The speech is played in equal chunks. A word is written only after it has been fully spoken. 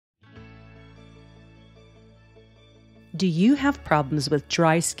Do you have problems with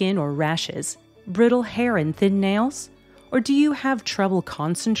dry skin or rashes, brittle hair and thin nails? Or do you have trouble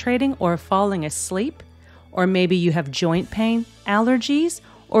concentrating or falling asleep? Or maybe you have joint pain, allergies?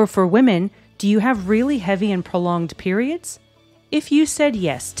 Or for women, do you have really heavy and prolonged periods? If you said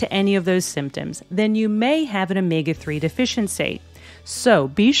yes to any of those symptoms, then you may have an omega-3 deficiency. So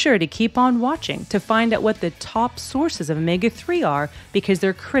be sure to keep on watching to find out what the top sources of omega-3 are, because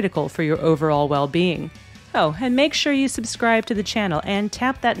they're critical for your overall well-being. Oh, and make sure you subscribe to the channel and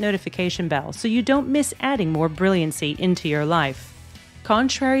tap that notification bell so you don't miss adding more brilliancy into your life.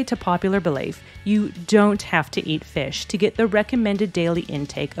 Contrary to popular belief, you don't have to eat fish to get the recommended daily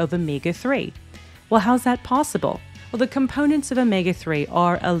intake of omega-3. Well, how's that possible? Well, the components of omega-3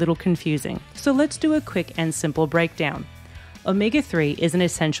 are a little confusing, so let's do a quick and simple breakdown. Omega-3 is an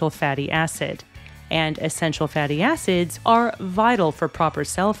essential fatty acid, and essential fatty acids are vital for proper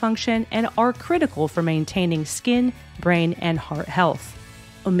cell function and are critical for maintaining skin, brain, and heart health.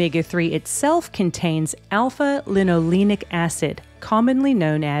 Omega-3 itself contains alpha-linolenic acid, commonly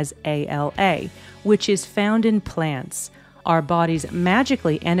known as ALA, which is found in plants. Our bodies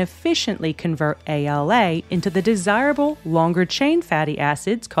magically and efficiently convert ALA into the desirable longer-chain fatty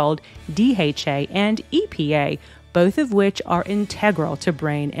acids called DHA and EPA, both of which are integral to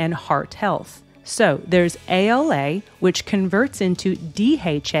brain and heart health. So there's ALA, which converts into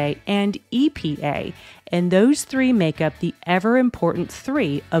DHA and EPA, and those three make up the ever-important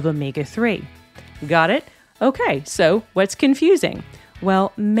 3 of omega-3. Got it? Okay, so what's confusing?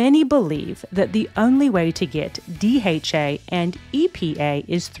 Well, many believe that the only way to get DHA and EPA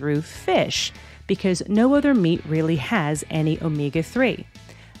is through fish, because no other meat really has any omega-3.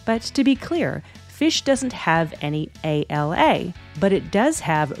 But to be clear, fish doesn't have any ALA, but it does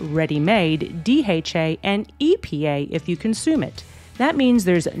have ready-made DHA and EPA if you consume it. That means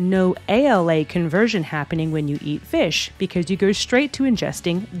there's no ALA conversion happening when you eat fish, because you go straight to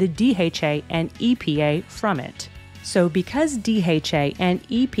ingesting the DHA and EPA from it. So because DHA and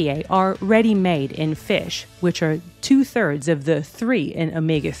EPA are ready-made in fish, which are 2/3 of the 3 in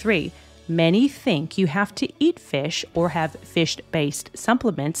omega-3, many think you have to eat fish or have fish-based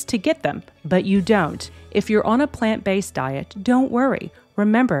supplements to get them, but you don't. If you're on a plant-based diet, don't worry.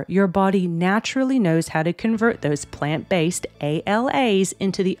 Remember, your body naturally knows how to convert those plant-based ALAs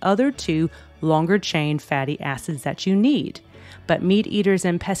into the other 2 longer-chain fatty acids that you need. But meat eaters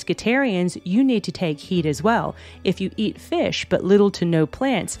and pescatarians, you need to take heed as well. If you eat fish but little to no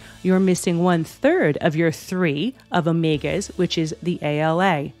plants, you're missing 1/3 of your 3 of omegas, which is the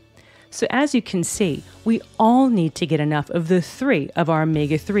ALA. So as you can see, we all need to get enough of the 3 of our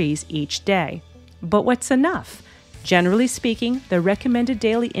omega-3s each day. But what's enough? Generally speaking, the recommended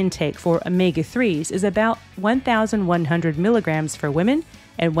daily intake for omega-3s is about 1,100 milligrams for women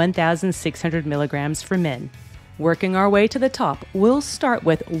and 1,600 milligrams for men. Working our way to the top, we'll start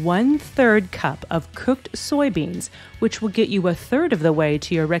with 1/3 cup of cooked soybeans, which will get you 1/3 of the way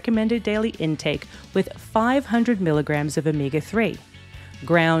to your recommended daily intake with 500 milligrams of omega-3.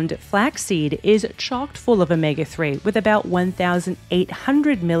 Ground flaxseed is chock full of omega-3 with about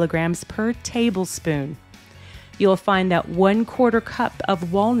 1,800 milligrams per tablespoon. You'll find that 1/4 cup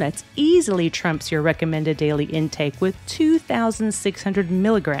of walnuts easily trumps your recommended daily intake with 2,600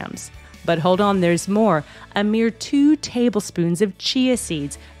 milligrams. But hold on, there's more. A mere 2 tablespoons of chia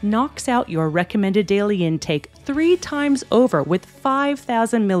seeds knocks out your recommended daily intake 3 times over with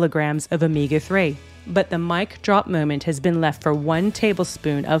 5,000 milligrams of omega-3. But the mic drop moment has been left for 1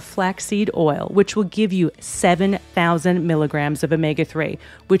 tablespoon of flaxseed oil, which will give you 7,000 milligrams of omega-3,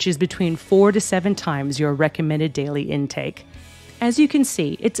 which is between 4 to 7 times your recommended daily intake. As you can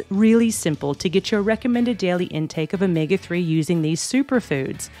see, it's really simple to get your recommended daily intake of omega-3 using these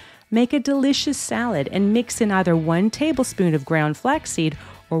superfoods. Make a delicious salad and mix in either 1 tablespoon of ground flaxseed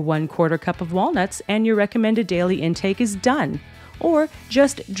or 1/4 cup of walnuts, and your recommended daily intake is done. Or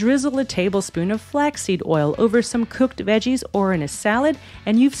just drizzle a tablespoon of flaxseed oil over some cooked veggies or in a salad,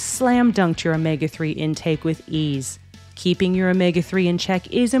 and you've slam dunked your omega-3 intake with ease. Keeping your omega-3 in check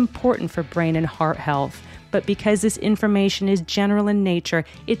is important for brain and heart health, but because this information is general in nature,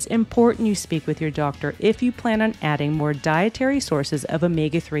 it's important you speak with your doctor if you plan on adding more dietary sources of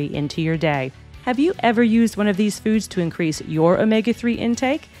omega-3 into your day. Have you ever used one of these foods to increase your omega-3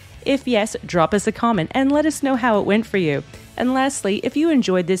 intake? If yes, drop us a comment and let us know how it went for you. And lastly, if you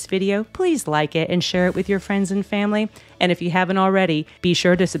enjoyed this video, please like it and share it with your friends and family. And if you haven't already, be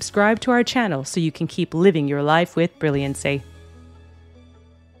sure to subscribe to our channel so you can keep living your life with brilliancy.